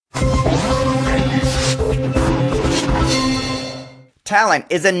Talent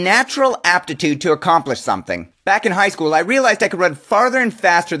is a natural aptitude to accomplish something. Back in high school, I realized I could run farther and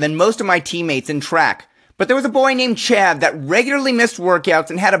faster than most of my teammates in track. But there was a boy named Chad that regularly missed workouts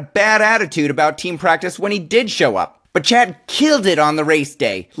and had a bad attitude about team practice when he did show up. But Chad killed it on the race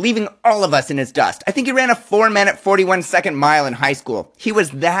day, leaving all of us in his dust. I think he ran a 4-minute, 41-second mile in high school. He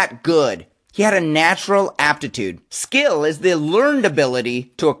was that good. He had a natural aptitude. Skill is the learned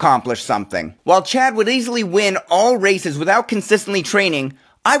ability to accomplish something. While Chad would easily win all races without consistently training,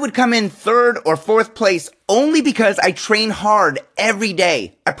 I would come in 3rd or 4th place only because I train hard every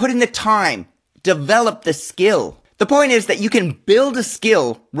day. I put in the time, develop the skill. The point is that you can build a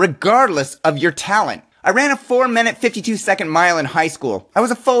skill regardless of your talent. I ran a 4-minute, 52-second mile in high school. I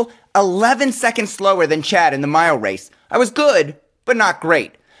was a full 11 seconds slower than Chad in the mile race. I was good, but not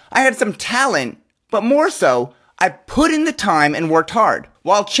great. I had some talent, but more so, I put in the time and worked hard.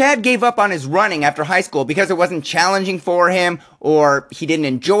 While Chad gave up on his running after high school because it wasn't challenging for him, or he didn't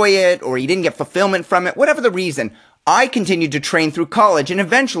enjoy it, or he didn't get fulfillment from it, whatever the reason, I continued to train through college and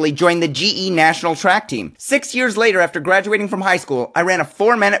eventually joined the GE national track team. 6 years later, after graduating from high school, I ran a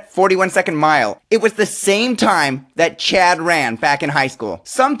 4-minute, 41-second mile. It was the same time that Chad ran back in high school.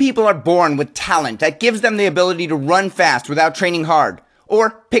 Some people are born with talent that gives them the ability to run fast without training hard,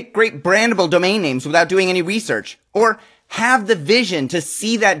 or pick great brandable domain names without doing any research, or have the vision to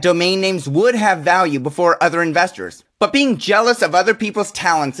see that domain names would have value before other investors. But being jealous of other people's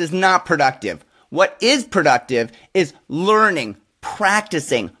talents is not productive. What is productive is learning,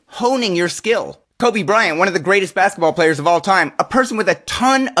 practicing, honing your skill. Kobe Bryant, one of the greatest basketball players of all time, a person with a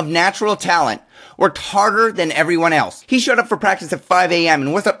ton of natural talent, worked harder than everyone else. He showed up for practice at 5 a.m.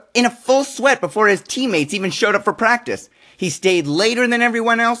 and was up in a full sweat before his teammates even showed up for practice. He stayed later than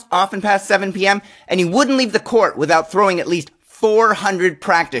everyone else, often past 7 p.m., and he wouldn't leave the court without throwing at least 400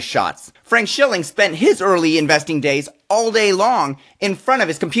 practice shots. Frank Schilling spent his early investing days all day long in front of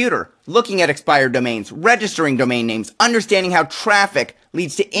his computer, looking at expired domains, registering domain names, understanding how traffic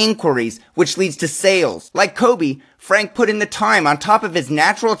leads to inquiries, which leads to sales. Like Kobe, Frank put in the time on top of his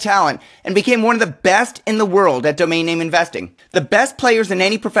natural talent and became one of the best in the world at domain name investing. The best players in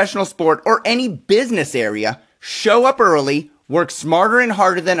any professional sport or any business area show up early, work smarter and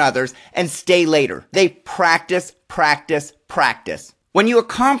harder than others, and stay later. They practice, practice, practice. When you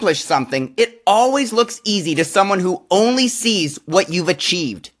accomplish something, it always looks easy to someone who only sees what you've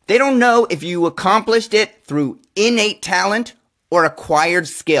achieved. They don't know if you accomplished it through innate talent or acquired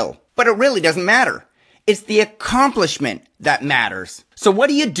skill. But it really doesn't matter. It's the accomplishment that matters. So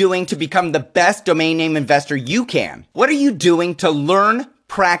what are you doing to become the best domain name investor you can? What are you doing to learn,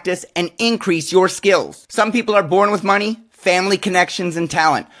 practice, and increase your skills? Some people are born with money, family connections, and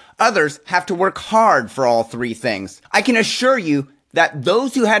talent. Others have to work hard for all three things. I can assure you that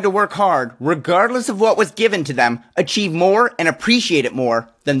those who had to work hard, regardless of what was given to them, achieve more and appreciate it more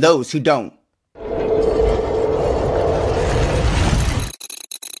than those who don't.